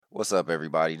What's up,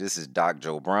 everybody? This is Doc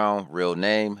Joe Brown, real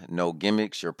name, no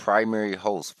gimmicks, your primary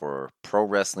host for pro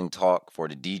wrestling talk for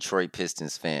the Detroit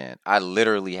Pistons fan. I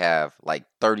literally have like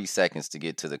 30 seconds to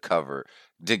get to the cover,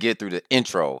 to get through the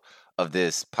intro of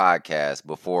this podcast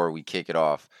before we kick it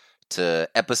off to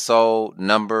episode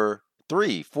number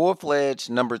 3,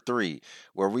 full-fledged number 3,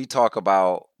 where we talk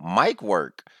about mic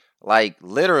work, like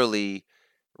literally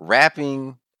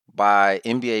rapping by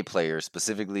NBA players,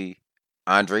 specifically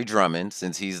Andre Drummond,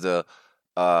 since he's the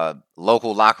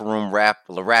local locker room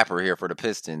rapper here for the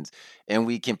Pistons, and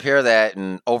we compare that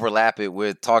and overlap it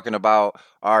with talking about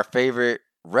our favorite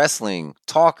wrestling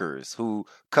talkers who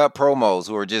cut promos,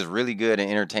 who are just really good and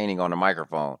entertaining on the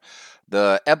microphone.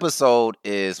 The episode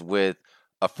is with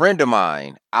a friend of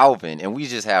mine, Alvin, and we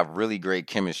just have really great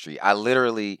chemistry. I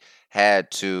literally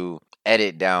had to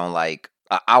edit down like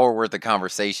an hour worth of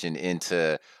conversation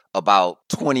into about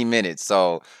 20 minutes.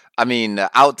 So I mean, the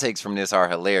outtakes from this are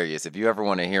hilarious. If you ever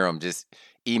want to hear them, just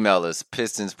email us,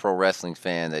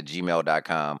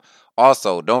 pistonsprowrestlingfans@gmail.com.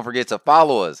 Also, don't forget to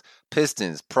follow us,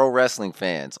 Pistons Pro Wrestling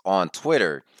Fans, on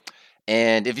Twitter.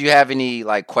 And if you have any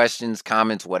like questions,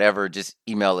 comments, whatever, just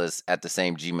email us at the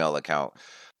same Gmail account.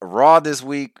 Raw this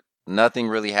week, nothing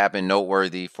really happened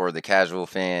noteworthy for the casual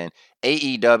fan.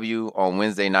 AEW on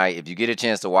Wednesday night, if you get a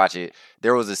chance to watch it,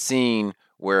 there was a scene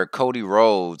where Cody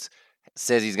Rhodes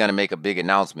says he's going to make a big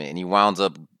announcement, and he winds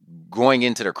up going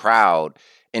into the crowd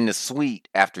in the suite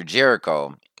after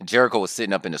Jericho. Jericho was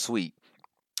sitting up in the suite.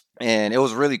 And it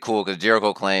was really cool because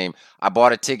Jericho claimed, I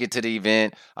bought a ticket to the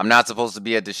event. I'm not supposed to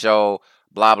be at the show,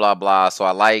 blah, blah, blah. So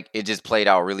I like it, just played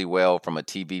out really well from a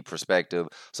TV perspective.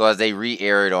 So as they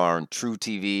re-air it on True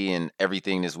TV and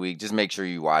everything this week, just make sure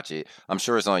you watch it. I'm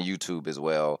sure it's on YouTube as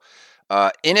well.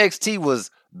 NXT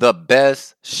was the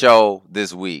best show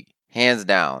this week, hands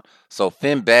down. So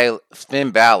Finn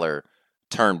Balor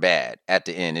turned bad at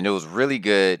the end, and it was really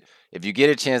good. If you get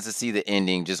a chance to see the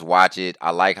ending, just watch it.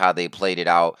 I like how they played it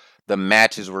out. The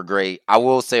matches were great. I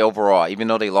will say overall, even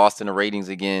though they lost in the ratings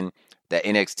again, that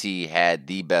NXT had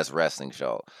the best wrestling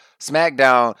show.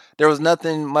 SmackDown, there was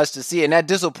nothing much to see, and that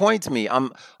disappoints me.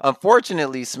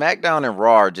 Unfortunately, SmackDown and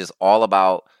Raw are just all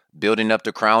about building up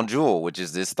the crown jewel, which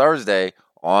is this Thursday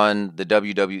on the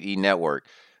WWE Network.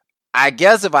 I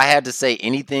guess if I had to say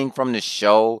anything from the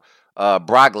show,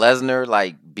 Brock Lesnar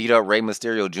like beat up Rey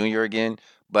Mysterio Jr. again,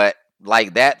 but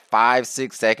like that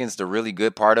 5-6 seconds, the really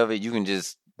good part of it, you can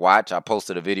just watch. I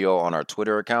posted a video on our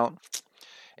Twitter account,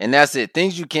 and that's it.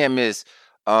 Things you can't miss.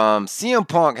 CM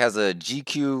Punk has a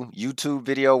GQ YouTube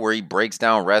video where he breaks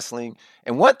down wrestling,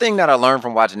 and one thing that I learned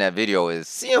from watching that video is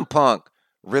CM Punk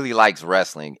really likes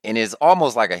wrestling, and it's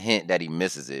almost like a hint that he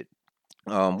misses it.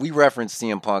 We referenced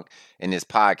CM Punk in this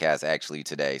podcast actually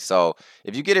today. So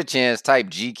if you get a chance, type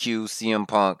GQ CM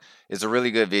Punk. It's a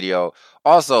really good video.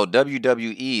 Also,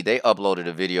 WWE, they uploaded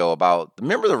a video about,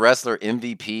 remember the wrestler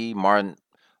MVP,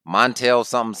 Montel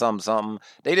something.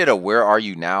 They did a Where Are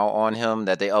You Now on him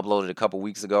that they uploaded a couple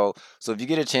weeks ago. So if you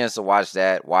get a chance to watch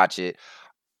that, watch it.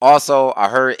 Also, I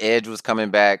heard Edge was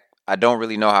coming back. I don't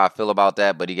really know how I feel about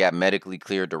that, but he got medically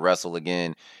cleared to wrestle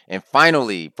again. And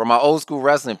finally, for my old school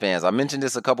wrestling fans, I mentioned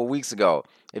this a couple weeks ago.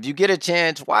 If you get a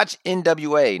chance, watch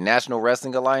NWA, National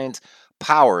Wrestling Alliance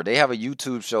Power. They have a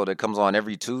YouTube show that comes on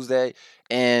every Tuesday,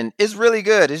 and it's really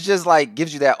good. It's just like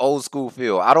gives you that old school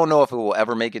feel. I don't know if it will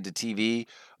ever make it to TV,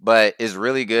 but it's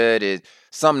really good. It's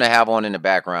something to have on in the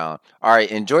background. All right,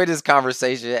 enjoy this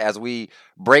conversation as we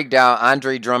break down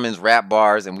Andre Drummond's rap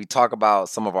bars and we talk about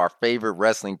some of our favorite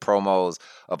wrestling promos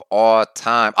of all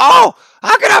time. Oh,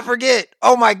 how could I forget?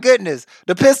 Oh my goodness.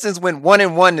 The Pistons went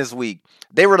 1-1 this week.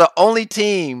 They were the only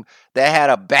team that had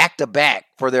a back-to-back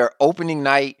for their opening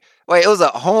night. Wait, it was a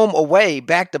home away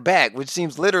back-to-back, which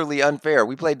seems literally unfair.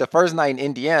 We played the first night in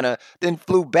Indiana, then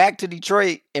flew back to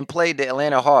Detroit and played the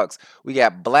Atlanta Hawks. We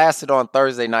got blasted on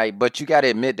Thursday night, but you got to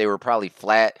admit they were probably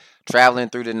flat, traveling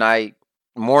through the night,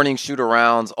 morning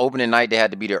shoot-arounds, opening night they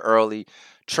had to be there early.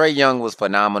 Trae Young was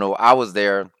phenomenal. I was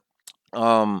there.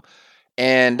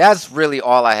 And that's really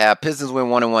all I have. Pistons win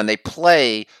 1-1. They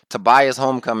play Tobias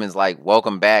Homecoming's like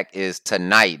welcome back is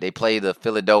tonight. They play the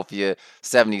Philadelphia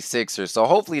 76ers. So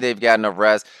hopefully they've got enough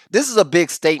rest. This is a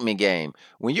big statement game.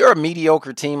 When you're a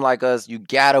mediocre team like us, you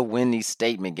got to win these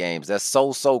statement games. That's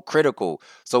so critical.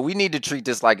 So we need to treat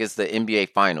this like it's the NBA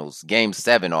Finals, Game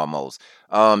 7 almost,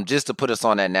 just to put us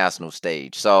on that national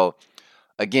stage. So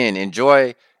again,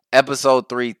 enjoy Episode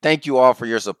 3. Thank you all for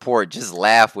your support. Just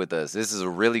laugh with us. This is a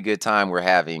really good time we're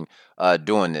having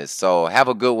doing this. So have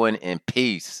a good one and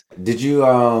peace. Did you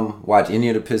watch any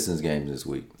of the Pistons games this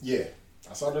week? Yeah.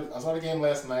 I saw the game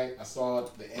last night. I saw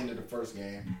the end of the first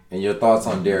game. And your thoughts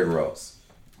on Derrick Rose?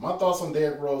 My thoughts on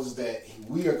Derrick Rose is that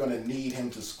we are going to need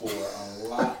him to score a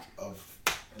lot of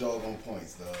doggone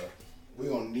points, dog. We're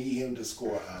going to need him to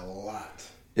score a lot.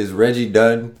 Is Reggie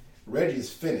done? Reggie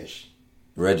is finished.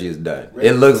 Reggie is done.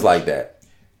 Reggie's it looks finished. like that.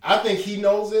 I think he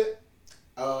knows it.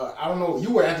 I don't know.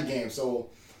 You were at the game, so...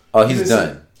 Oh, he's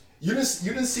done. You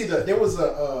didn't see there was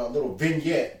a little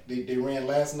vignette they ran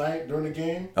last night during the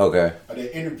game. Okay.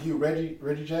 They interviewed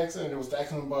Reggie Jackson, and it was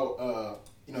asking him about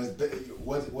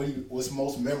what's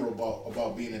most memorable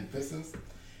about being in the Pistons.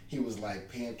 He was like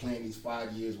playing these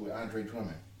 5 years with Andre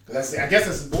Drummond. I guess that's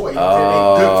his boy. They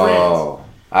good friends.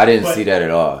 I didn't see that at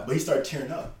all. But he started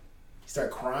tearing up. He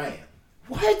started crying.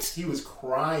 What? He was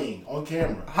crying on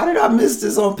camera. How did I miss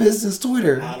this on Pistons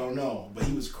Twitter? I don't know, but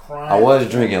he was crying. I was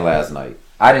drinking last night.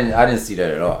 I didn't see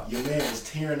that at all. Your man was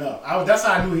tearing up. That's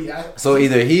how I knew So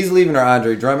either he's leaving or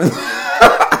Andre Drummond.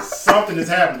 Something is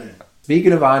happening.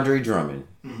 Speaking of Andre Drummond,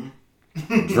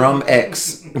 Drum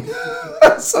X.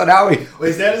 So now Wait,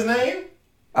 is that his name?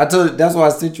 that's why I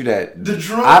sent you that. The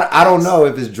Drum. I don't know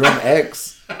if it's Drum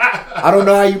X. I don't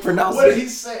know how you pronounce What it. did he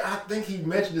say? I think he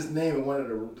mentioned his name in one of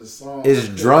the songs. It's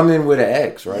drumming with an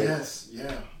X, right? Yes,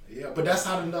 yeah. But that's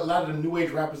how a lot of the new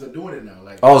age rappers are doing it now.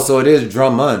 Like, Oh, so it is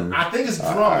Drummond. I think it's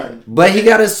Drummond. But he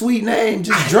got a sweet name,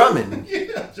 just Drummond.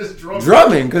 Yeah, just Drummond.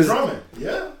 Drummond, because Drummond,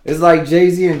 yeah. it's like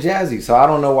Jay-Z and Jazzy, so I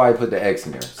don't know why he put the X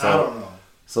in there. So, I don't know.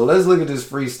 So let's look at this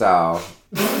freestyle.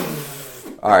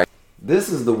 All right. This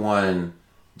is the one,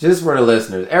 just for the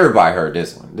listeners. Everybody heard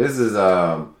this one. This is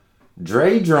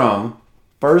Dre Drum,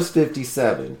 First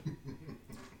 57.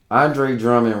 Andre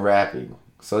Drummond rapping.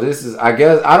 So this is, I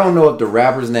guess, I don't know if the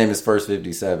rapper's name is First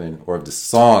 57 or if the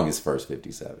song is First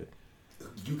 57.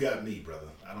 You got me, brother.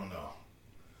 I don't know.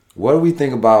 What do we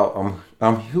think about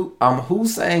I'm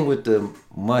Hussein with the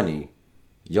money,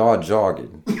 y'all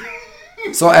jogging.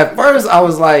 So at first I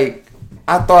was like,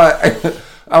 I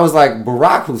was like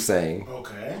Barack Hussein.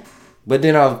 Okay. But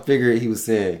then I figured he was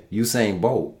saying Usain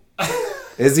Bolt.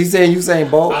 Is he saying Usain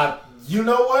Bolt? You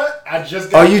know what? I just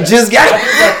got you that. just got I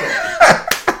just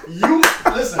got that.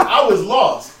 Listen, I was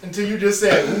lost until you just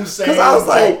said Hussein. Because I was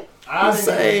like,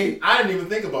 I didn't even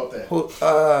think about that.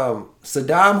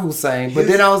 Saddam Hussein. But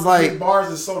then I was like, his bars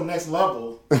is so next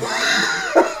level.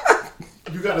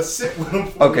 You gotta sit with him.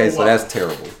 Okay, so that's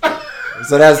terrible.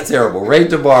 So that's terrible.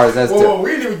 Rate the bars. That's terrible. Whoa,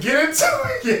 we didn't even get into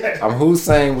it yet. I'm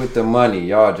Hussein with the money,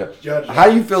 y'all. Judge. How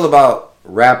you feel about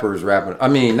rappers rapping? I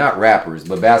mean, not rappers,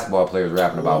 but basketball players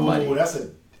rapping about money. That's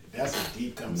a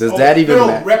deep conversation. Does that even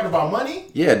matter? Rapping about money?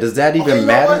 Yeah. Does that even you know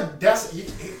matter? what?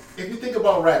 If you think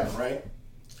about rapping, right?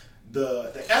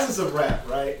 The essence of rap,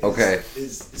 right?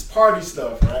 Is party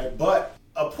stuff, right? But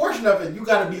a portion of it, you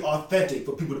got to be authentic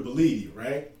for people to believe you,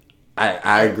 right?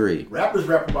 I agree. Rappers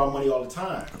rap about money all the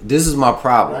time. This is my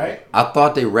problem. Right? I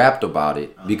thought they rapped about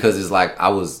it because it's like I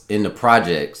was in the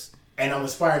projects and I'm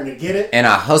aspiring to get it, and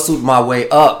I hustled my way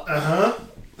up. Uh-huh.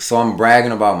 So I'm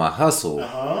bragging about my hustle.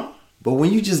 Uh-huh. But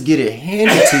when you just get it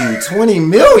handed to you, 20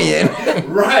 million.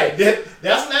 Right.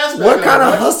 That's an aspect. What kind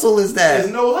of hustle is that?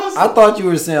 There's no hustle. I thought you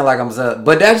were saying like I'm saying,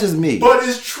 but that's just me. But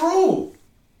it's true.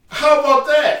 How about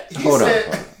that? Hold on.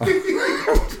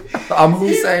 I'm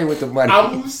Hussein with the money.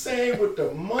 I'm Hussein with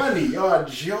the money. Y'all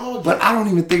jogging. But I don't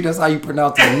even think that's how you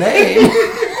pronounce the name.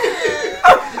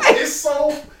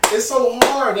 It's so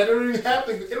hard that it don't even have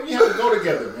to go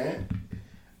together, man.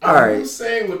 All right.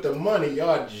 Hussein with the money,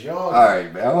 y'all jogging. All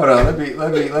right, man. Hold on.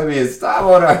 Let me stop.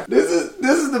 Hold on. This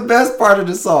is the best part of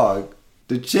the song.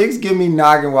 The chicks give me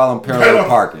noggin while I'm parallel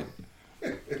parking.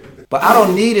 But I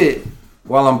don't need it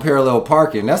while I'm parallel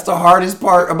parking. That's the hardest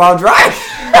part about driving.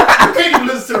 You can't even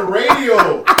listen to the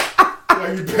radio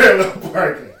while you parallel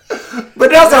parking. But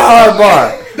that's a hard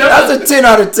bar. That's a 10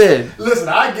 out of 10. Listen,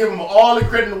 I give him all the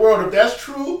credit in the world. If that's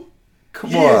true,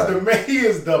 Come on. He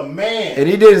is the man. And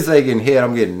he didn't say getting hit.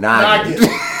 I'm getting noggin.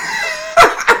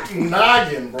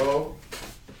 Noggin, bro.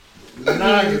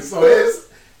 Noggin. So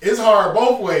it's hard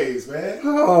both ways, man.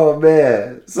 Oh,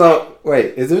 man. So,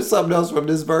 wait. Is there something else from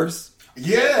this verse?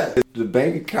 Yeah. The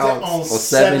bank account on on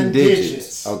 7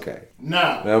 digits. Okay.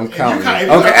 Nah. I'm counting. Okay.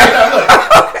 Look,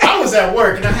 I was at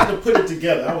work and I had to put it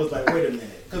together. I was like, wait a minute.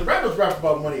 Because rappers rap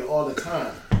about money all the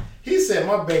time. He said,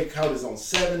 my bank account is on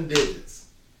 7 digits.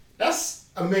 That's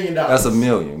 $1 million. That's $1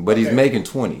 million, but he's making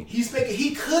 20. He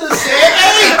could have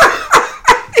said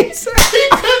 8.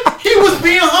 He was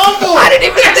being humble. I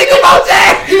didn't even think about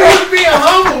that. He was being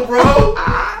humble, bro.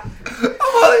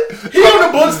 He on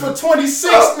the books for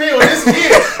 26 mil this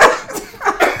year.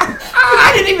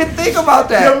 I didn't even think about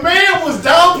that. The man was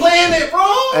downplaying it,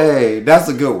 bro. Hey, that's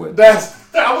a good one.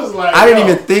 I was like, I didn't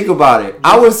even think about it.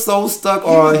 I was so stuck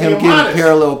on him getting modest.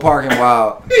 parallel parking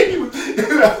while.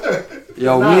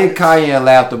 Yo, me and Cayenne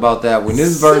laughed about that when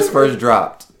this verse first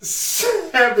dropped.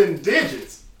 7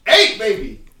 digits. 8,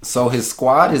 baby. So his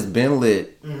squad has been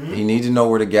lit. Mm-hmm. He needs to know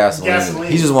where the gasoline is.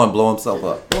 He just want to blow himself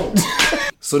up.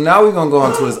 So now we're going to go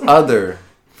on to his other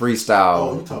freestyle.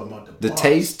 Oh, you talking about the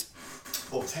Taste.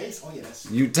 Oh, Taste? Oh, yeah.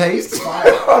 You Taste?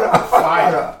 Fire.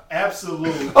 Fire.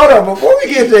 Absolutely. Hold on. Before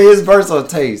we get to his verse on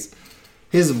Taste,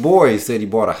 his boy said he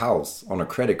bought a house on a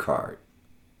credit card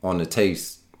on the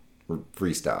Taste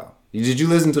freestyle. Did you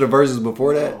listen to the verses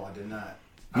before that? No, I did not.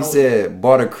 He said,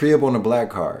 bought a crib on a black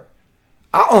card.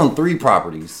 I own 3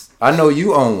 properties. I know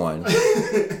you own one.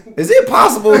 Is it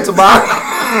possible to buy?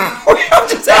 I'm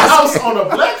just a asking. house on a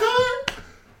black card?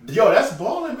 Yo, that's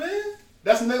balling, man.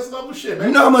 That's next level shit, man.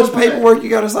 You know how much paperwork you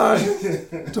got to sign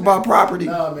to buy property?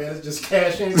 Nah, man, it's just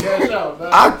cash in, cash out.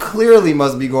 Man. I clearly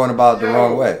must be going about the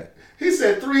wrong way. He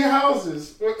said 3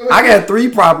 houses. I got 3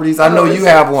 properties. I know you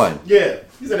have one. Yeah.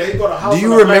 He said he bought a house. Do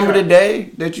you remember the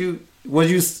day that you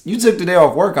took the day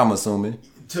off work, I'm assuming?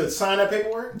 To sign that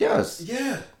paperwork? Yes.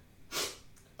 Yeah.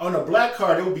 On a black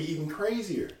card, it would be even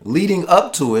crazier. Leading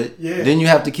up to it, then you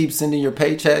have to keep sending your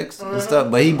paychecks and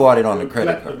stuff. But he bought it on the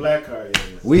credit card. The black card, yeah.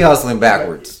 We hustling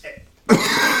backwards.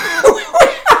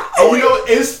 Oh, you know,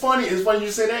 it's funny. It's funny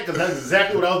you say that because that's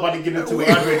exactly what I was about to get into with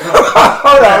Andre Drummond.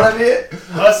 Hold on, let me.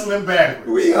 Hustling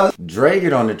backwards. Dre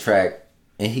get on the track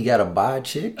and he got to buy a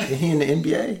chick and he in the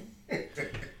NBA.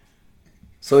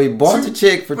 So he bought the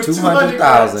chick for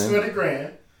 $200,000.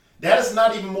 $200,000. That is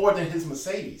not even more than his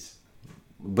Mercedes.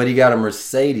 But he got a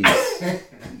Mercedes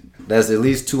that's at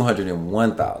least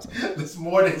 $201,000. That's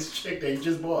more than his chick that he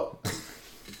just bought.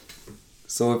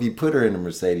 So if he put her in the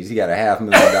Mercedes, he got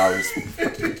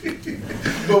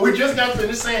 $500,000. But we just got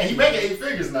finished saying he making 8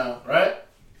 figures now, right?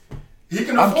 He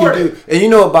can afford it. And you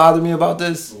know what bothered me about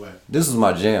this? What? This was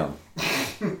my jam.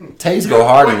 Taste go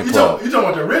hard in the club. You talking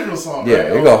about the original song? Yeah,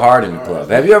 right? it go hard in the club.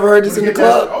 Have you ever heard this in the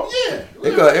club? Oh yeah,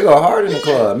 it go hard in the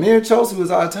club. Me and Chelsea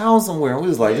was out of town somewhere, and we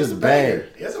was like, "This is bang."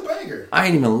 It's a banger. I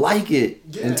ain't even like it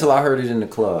until I heard it in the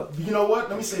club. You know what?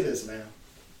 Let me say this, man.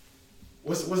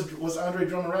 What's Andre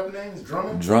Drummond rapper name? Is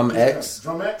Drummond? Drum X.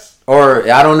 Drum X. Or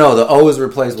I don't know. The O is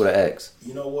replaced with an X.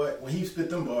 You know what? When he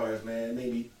spit them bars, man,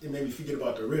 it made me forget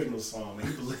about the original song.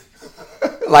 Man,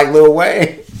 like Lil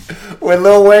Wayne. When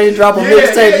Lil Wayne drop a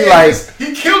mixtape,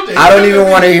 he killed it. I don't even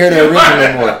want to hear the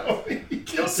original more. He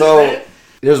killed so it,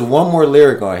 there's one more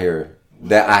lyric on here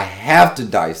that I have to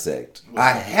dissect.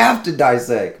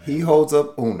 He holds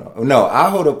up Uno. No, I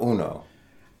hold up Uno.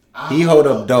 He hold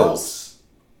up Dos.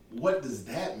 What does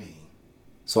that mean?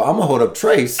 So I'm gonna hold up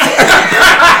Trace.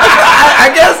 I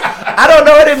guess I don't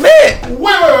know what it meant.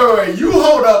 Wait. You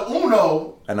hold up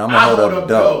Uno, and I'm gonna hold up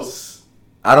Dos.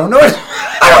 I don't know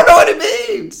what it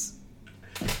means.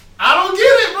 I don't get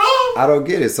it, bro. I don't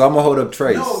get it. So I'm gonna hold up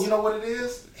Trace. No, you know what it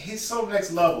is? He's so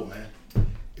next level, man.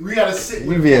 We gotta sit.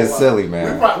 We being silly,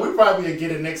 man. We probably gonna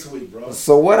get it next week, bro.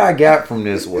 So what I got from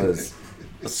this was,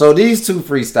 so these 2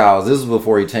 freestyles. This was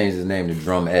before he changed his name to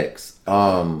Drum X. He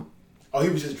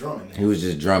was just drumming then. He was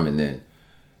just drumming then.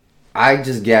 I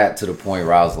just got to the point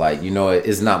where I was like, you know what?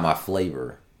 It's not my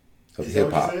flavor of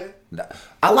hip hop.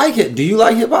 I like it. Do you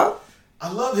like hip hop?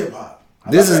 I love hip hop.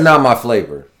 This is not my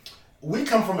flavor. We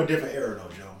come from a different era, though,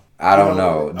 Joe. I don't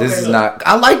know. This is not.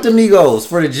 I like the Migos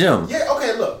for the gym. Yeah.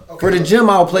 Okay. Look. For the gym,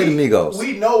 I'll play the Migos.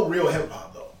 We know real hip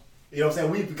hop, though. You know what I'm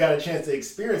saying? We've got a chance to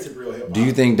experience it real hip hop. Do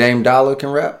you think Dame Dollar can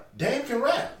rap? Dame can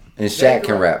rap. And Shaq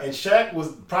can rap. And Shaq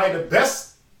was probably the best.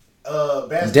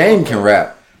 Dame can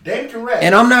rap. Dame can rap.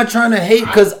 And I'm not trying to hate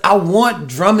because I want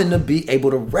Drummond to be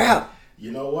able to rap.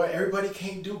 You know what? Everybody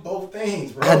can't do both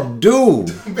things, bro. I do.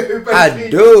 I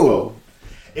do.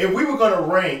 If we were going to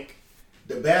rank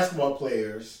the basketball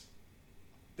players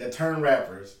that turn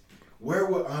rappers, where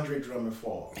would Andre Drummond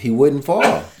fall? He wouldn't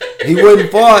fall.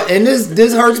 And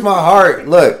this hurts my heart.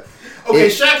 Look. Okay,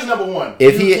 Shaq is number 1.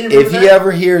 If he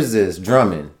ever hears this,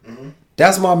 Drummond,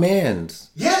 that's my man's.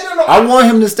 Yeah, no. I want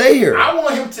him to stay here. I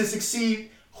want him to succeed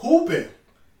hooping.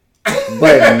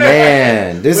 But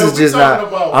man, this is just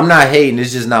not. I'm not hating.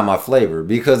 It's just not my flavor.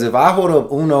 Because if I hold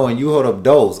up Uno and you hold up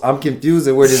Dos, I'm confused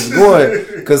at where this is going.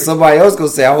 Because somebody else gonna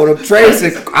say I hold up Trace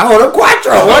and I hold up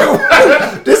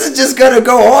Quattro. This is just gonna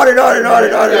go on and on and on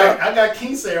and on. I got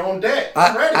Kinsey on deck.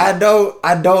 I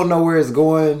don't know where it's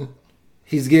going.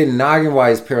 He's getting noggin while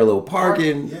he's parallel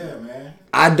parking. Yeah, man.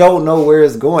 I don't know where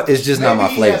it's going. It's just not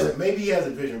my flavor. Maybe he has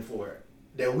a vision for it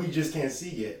that we just can't see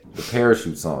yet. The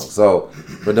Parachute song. So,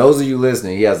 for those of you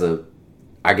listening, he has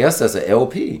I guess that's an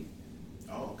LP.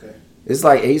 Oh, okay. It's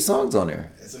like 8 songs on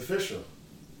there. It's official.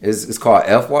 It's called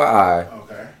FYI.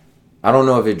 Okay. I don't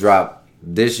know if it dropped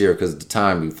this year because the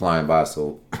time be flying by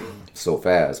so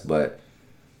fast, but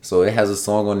So it has a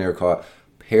song on there called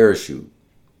Parachute.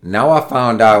 Now I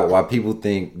found out why people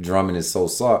think Drummond is so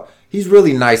soft. He's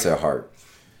really nice at heart.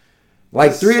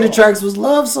 Like 3 of the tracks was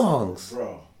love songs.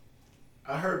 Bro,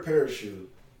 I heard Parachute.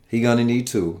 He gonna need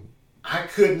 2. I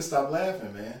couldn't stop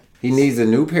laughing, man. He needs a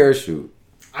new parachute.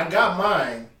 I got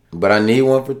mine. But I need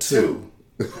one for 2.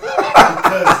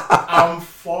 Because I'm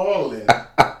falling.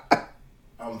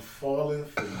 I'm falling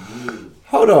for you.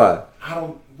 Hold on. I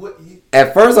don't. What?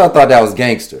 At first I thought that was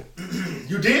gangster.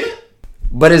 You did?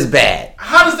 But it's bad.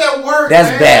 How does that work? That's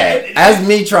man? bad. That's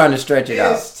me trying to stretch it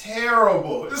out. It's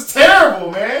terrible. It's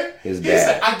terrible, man. It's He bad.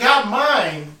 said, I got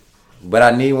mine But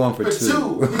I need one for for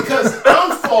 2. because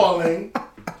I'm falling.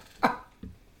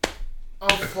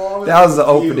 I'm falling. That was the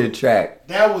for you. opening track.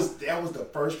 That was the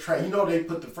first track. You know they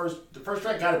put the first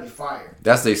track got to be fire.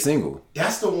 That's their single.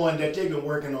 That's the one that they've been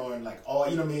working on like all,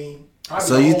 you know what I mean? Probably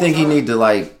So the you whole think he time. need to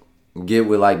like get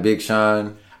with like Big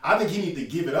Sean? I think he need to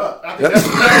give it up. I think that's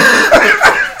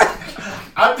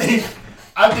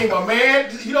I think my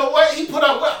man, you know what? He put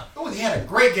up he had a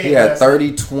great game. He had last night.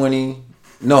 30-20.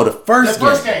 No, the first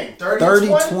game.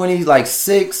 30-20, like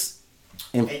 6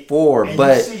 and 4. and you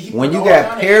But see he when put you all got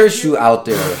kind of Parachute shit. out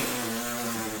there,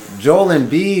 Joel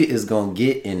Embiid is gonna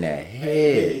get in that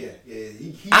head. Yeah.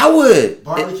 He I would.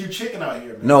 barbecue chicken out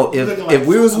here, man. No, He if looking like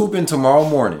we was food. hooping tomorrow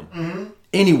morning,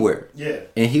 anywhere, Yeah.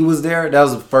 and he was there, that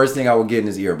was the first thing I would get in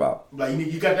his ear about. Like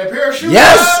you got that parachute?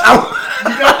 Yes, You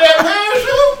got that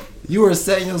parachute? you were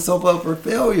setting yourself up for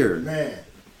failure. Man.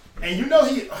 And you know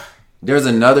he There's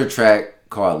another track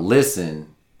called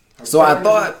Listen. So I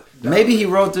thought maybe he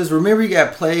wrote this. Remember he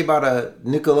got played by the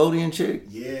Nickelodeon chick?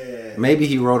 yeah. Maybe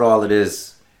he wrote all of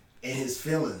this And his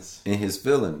feelings. in his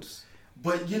feelings.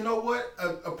 But you know what?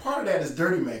 A part of that is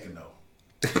dirty making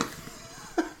though.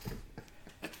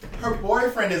 Her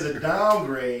boyfriend is a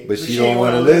downgrade, But she ain't don't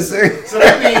wanna wanna listen. So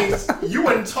that means you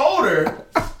wouldn't told her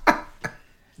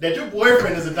that your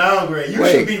boyfriend is a downgrade. You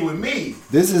Wait. should be with me.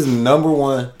 This is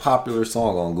 #1 popular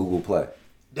song on Google Play.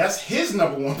 That's his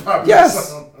 #1 popular Yes.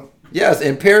 song. Yes,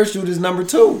 and Parachute is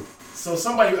 #2. So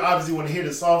somebody obviously want to hear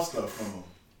the soft stuff from him.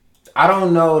 I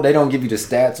don't know. They don't give you the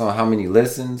stats on how many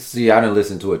listens. See, I didn't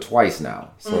listen to it twice now.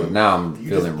 So now I'm You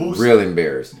feeling just real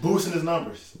embarrassed. Boosting his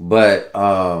numbers. But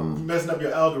You messing up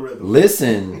your algorithm.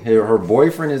 Listen, her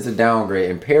boyfriend is a downgrade,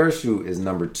 and Parachute is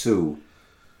 #2.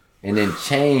 And then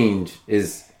Change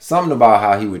is something about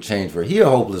how he would change for. He a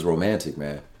hopeless romantic,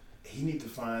 man. He need to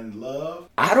find love.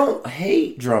 I don't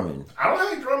hate Drummond I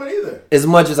don't hate Drummond either. as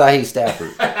much as I hate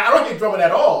Stafford. I don't hate Drummond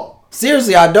at all.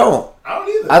 Seriously, I don't. I don't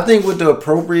either. I think with the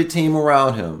appropriate team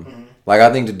around him, like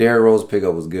I think the Derrick Rose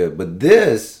pickup was good. But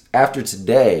this, after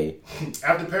today,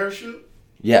 After Parachute?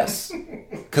 yes.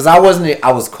 Because I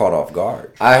was caught off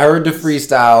guard. I heard the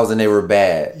freestyles and they were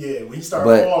bad. Yeah, when you start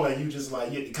But falling, you just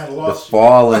like, you kind of The lost you.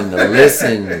 fall and the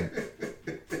listen,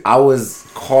 I was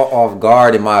caught off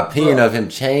guard and my opinion of him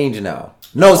changed now.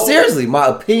 No, seriously, my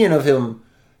opinion of him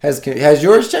has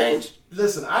yours changed?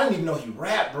 Listen, I didn't even know he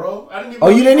rapped, bro. I didn't even Oh,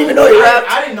 you didn't even know he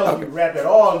rapped? I didn't know he rapped at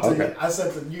all until Okay. I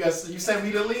sent you guys. You sent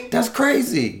me the link. That's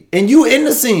crazy. And you in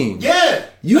the scene. Yeah.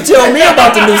 You tell me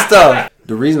about the new stuff.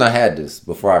 The reason I had this,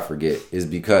 before I forget, is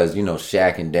because,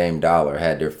 Shaq and Dame Dollar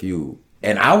had their feud.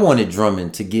 And I wanted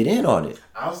Drummond to get in on it.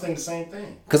 I was thinking the same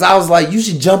thing. Because I was like, you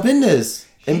should jump in this.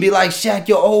 And be like, Shaq,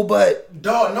 your old butt.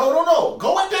 Dog, no.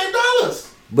 Go at Dame Dollars.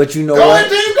 But you know Go what? at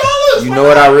Dame Dollars. You know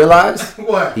what I realized?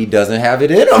 What? He doesn't have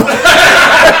it in him.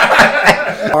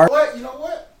 What? You know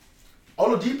what?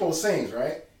 Oladipo sings,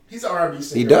 right? He's an R&B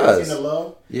singer. He does. Right? In the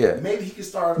love. Yeah. Maybe he could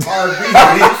start R&B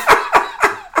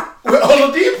with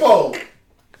Oladipo.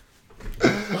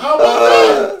 How about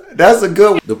that? That's a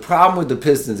good one. The problem with the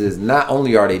Pistons is not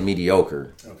only are they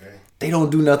mediocre, Okay. they don't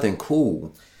do nothing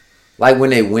cool. Like when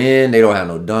they win, they don't have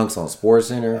no dunks on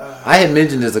SportsCenter. I had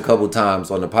mentioned this a couple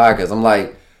times on the podcast. I'm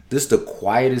like, this is the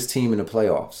quietest team in the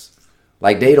playoffs.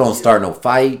 Like they don't start no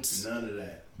fights, None of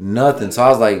that. nothing. So I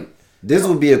was like, this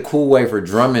would be a cool way for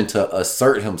Drummond to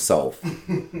assert himself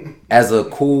as a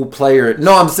cool player.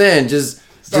 No, I'm saying just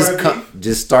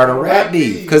start a rap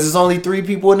beef because there's only 3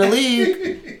 people in the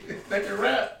league That can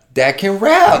rap. that can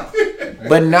rap.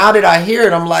 But now that I hear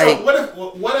it, I'm like, So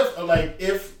what if like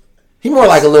if he more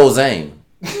like a Lil Zane.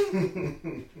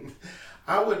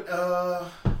 I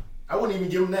wouldn't even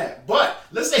give him that. But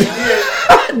let's say he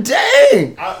did.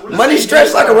 Dang! let's Money say stretched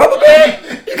this- like a rubber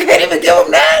band? You can't even give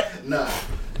him that? Nah.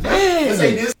 Let's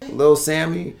say Dang. this. Lil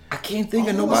Sammy? I can't think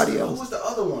of nobody Who else. was the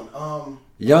other one?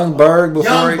 Young Berg before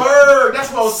Young he... Bird.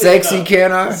 That's what I was thinking. Sexy of.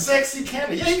 Can I? Sexy Can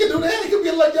I? Yeah, he could do that. He could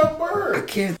be like Young I Bird.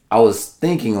 can't... I was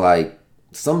thinking like,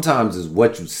 sometimes it's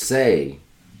what you say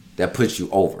that puts you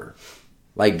over.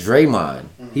 Like Draymond.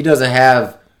 He doesn't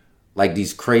have like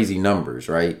these crazy numbers,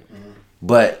 right?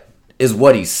 But it's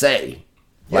what he say.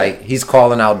 Like, he's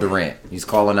calling out Durant. He's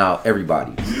calling out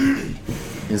everybody.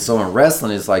 And so in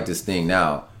wrestling, it's like this thing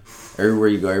now. Everywhere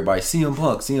you go, everybody, CM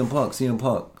Punk, CM Punk, CM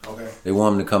Punk. Okay. They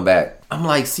want him to come back. I'm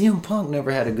like, CM Punk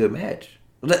never had a good match.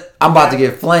 I'm about to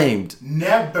get flamed.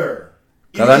 Never.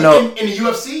 Because I know... In the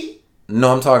UFC?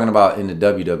 No, I'm talking about in the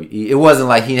WWE. It wasn't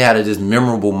like he had a just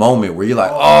memorable moment where you're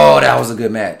like, oh, that was a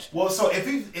good match. Well, so if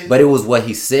he... But it was what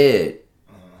he said.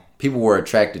 People were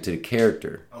attracted to the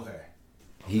character. Okay.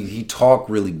 He talked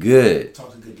really good.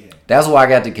 Talked a good game. That's why I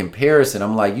got the comparison.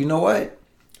 I'm like, you know what?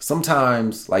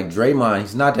 Sometimes, like Draymond,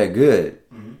 he's not that good.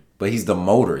 But he's the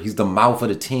motor. He's the mouth of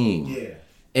the team. Yeah.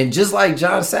 And just like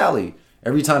John Sally,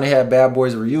 every time they had Bad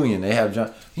Boys reunion, they have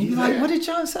John. He'd be like, what did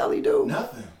John Sally do?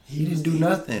 Nothing. He didn't do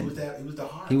nothing. He was the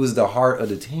heart. He was the heart of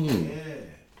the team. Yeah.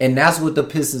 And that's what the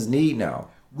Pistons need now.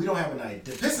 We don't have an idea.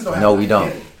 The Pistons don't have No, an we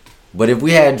identity. don't. But if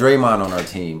we had Draymond on our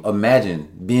team,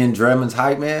 imagine being Draymond's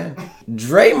hype man.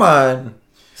 Draymond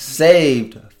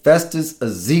saved Festus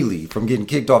Ezeli from getting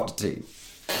kicked off the team.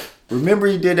 Remember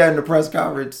he did that in the press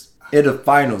conference? In the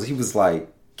finals, he was like,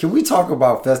 can we talk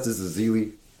about Festus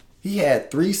Ezeli? He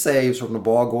had 3 saves from the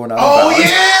ball going out of bounds.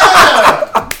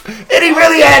 Yeah! And he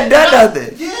really hadn't done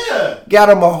nothing. Yeah! Got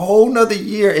him a whole nother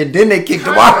year, and then they kicked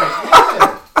him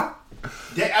out.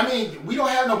 Yeah. I mean, we don't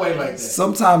have nobody like that.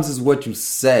 Sometimes it's what you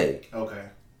say. Okay.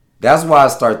 That's why I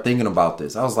started thinking about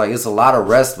this. I was like, it's a lot of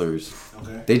wrestlers.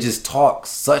 Okay. They just talk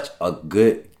such a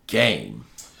good game.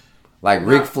 Like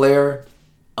Ric Flair,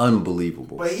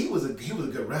 unbelievable. But he was a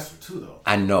good wrestler too, though.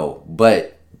 I know,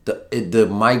 but the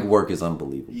mic work is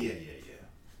unbelievable. Yeah.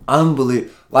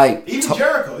 Unbelievable. Like Even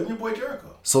Jericho, even your boy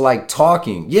Jericho. So like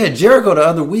talking, yeah, Jericho the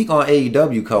other week on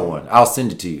AEW cut one. I'll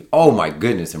send it to you. Oh my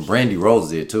goodness, and Brandy Rose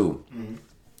did too.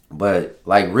 But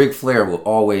like Ric Flair will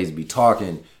always be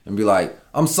talking and be like,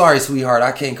 "I'm sorry, sweetheart,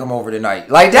 I can't come over tonight."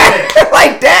 Like that,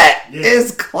 like that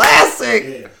is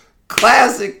classic. Yeah.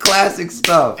 Classic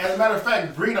stuff. As a matter of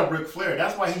fact, bring up Ric Flair.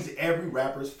 That's why he's every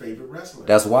rapper's favorite wrestler.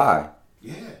 That's why.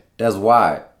 Yeah. That's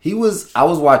why. I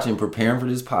was watching, preparing for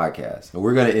this podcast, and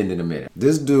we're going to end in a minute.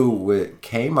 This dude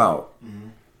came out,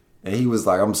 and he was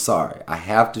like, I'm sorry, I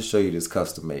have to show you this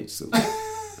custom-made suit.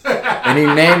 And he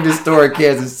named his store in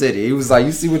Kansas City. He was like,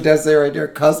 you see what that say right there?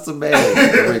 Custom-made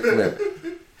for Ric Flair.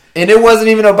 And it wasn't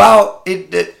even about it.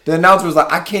 The announcer was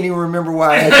like, I can't even remember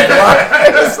why I had to go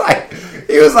out.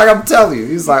 He was like, I'm telling you.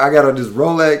 He was like, I got on this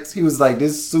Rolex. He was like,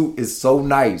 this suit is so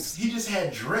nice. He just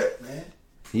had drip, man.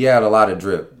 He had a lot of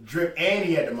drip. Drip, and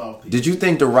he had the mouthpiece. Did you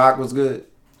think The Rock was good?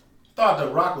 Thought The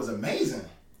Rock was amazing.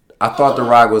 I thought The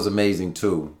Rock was amazing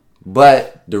too.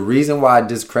 But the reason why I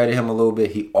discredit him a little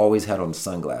bit, he always had on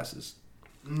sunglasses.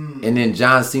 And then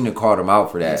John Cena called him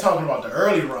out for that. You're talking about the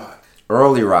early Rock.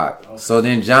 Early Rock. Okay. So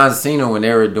then John Cena, when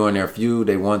they were doing their feud,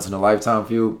 they once in a lifetime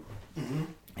feud,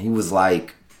 he was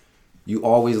like, you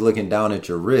always looking down at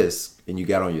your wrist and you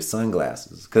got on your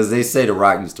sunglasses. Because they say The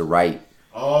Rock used to write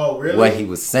what he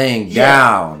was saying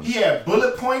down. He had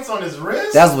bullet points on his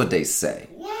wrist? That's what they say.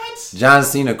 What? John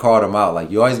Cena called him out.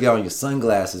 Like, you always got on your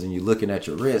sunglasses and you're looking at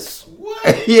your wrist.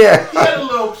 What? Yeah. He had a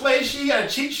little play sheet, he had a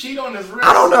cheat sheet on his wrist.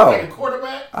 I don't know. Like a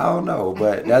quarterback? I don't know,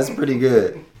 but that's pretty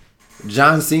good.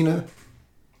 John Cena?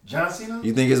 John Cena?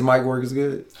 You think his mic work is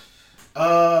good?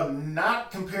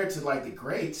 Not compared to like the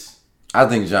greats. I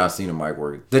think John Cena might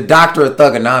work. The Doctor of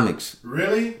Thugonomics.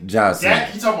 Really? John Cena.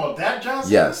 You talking about that John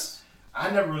Cena? Yes. I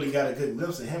never really got a good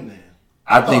glimpse of him then.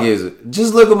 I think it's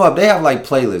just look him up. They have like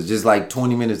playlists, just like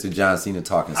 20 minutes of John Cena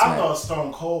talking smack. I thought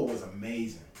Stone Cold was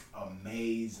amazing.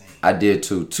 Amazing. I did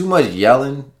too. Too much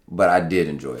yelling, but I did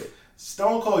enjoy it.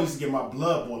 Stone Cold used to get my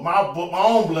blood boil. My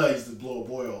own blood used to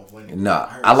boil.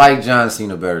 I like John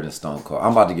Cena better than Stone Cold.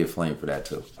 I'm about to get flamed for that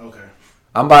too. Okay.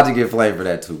 I'm about to get flamed for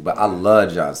that too, but I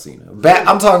love John Cena.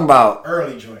 I'm talking about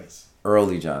early joints.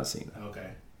 Early John Cena. Okay.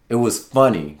 It was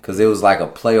funny because it was like a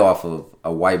playoff of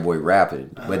a white boy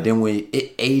rapping, but then when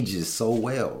it ages so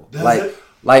well,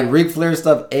 like Ric Flair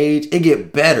stuff age, it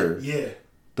get better. Yeah.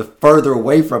 The further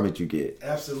away from it you get.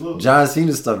 Absolutely. John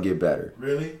Cena stuff get better.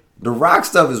 Really? The Rock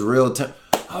stuff is real.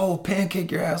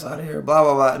 Pancake your ass out of here. Blah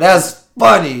blah blah. That's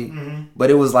funny,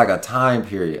 but it was like a time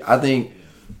period. I think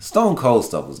Stone Cold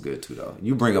stuff was good too, though.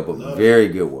 You bring up a very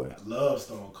good one. I love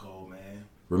Stone Cold, man.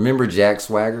 Remember Jack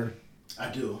Swagger? I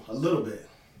do a little bit.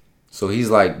 So he's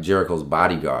like Jericho's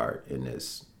bodyguard in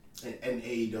this. In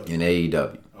AEW. In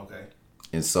AEW. Okay.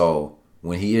 And so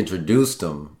when he introduced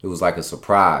him, it was like a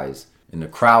surprise, and the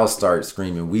crowd started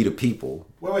screaming, "We the people!"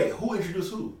 Wait, who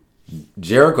introduced who?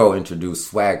 Jericho introduced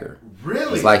Swagger.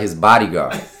 Really? It's like his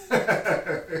bodyguard.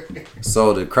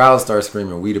 So the crowd starts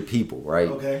screaming, "We the people!" Right?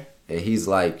 Okay. And he's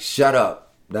like, "Shut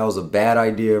up! That was a bad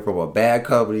idea from a bad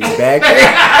company. Bad.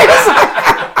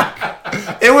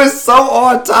 It was so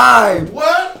on time.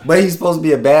 What? But he's supposed to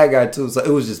be a bad guy too, so it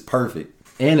was just perfect.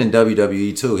 And in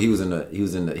WWE too, he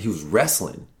was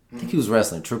wrestling. I think he was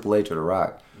wrestling Triple H or The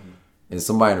Rock. And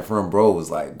somebody in the front row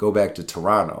was like, "Go back to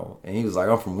Toronto," and he was like,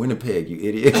 "I'm from Winnipeg, you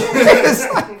idiot." It's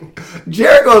like,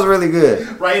 Jericho's really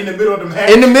good. Right in the middle of the match.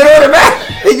 In the middle of the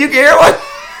match, you can hear what?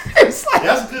 It's like,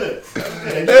 That's good. That's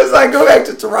good. it's like, go back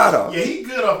to Toronto. Yeah, he's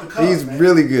good off the cuff. He's man.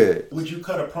 really good. Would you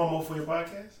cut a promo for your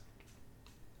podcast?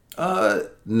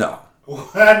 No.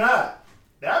 Why not?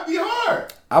 That'd be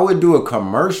hard. I would do a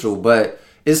commercial, but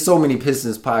it's so many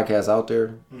Pistons podcasts out there.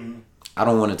 Mm-hmm. I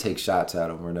don't want to take shots at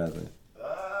them or nothing.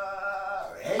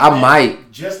 Hey, I man,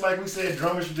 might. Just like we said,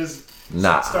 drummers should just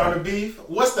Nah. start a beef.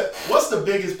 What's the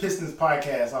biggest Pistons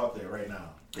podcast out there right now?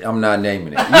 I'm not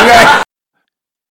naming it. You got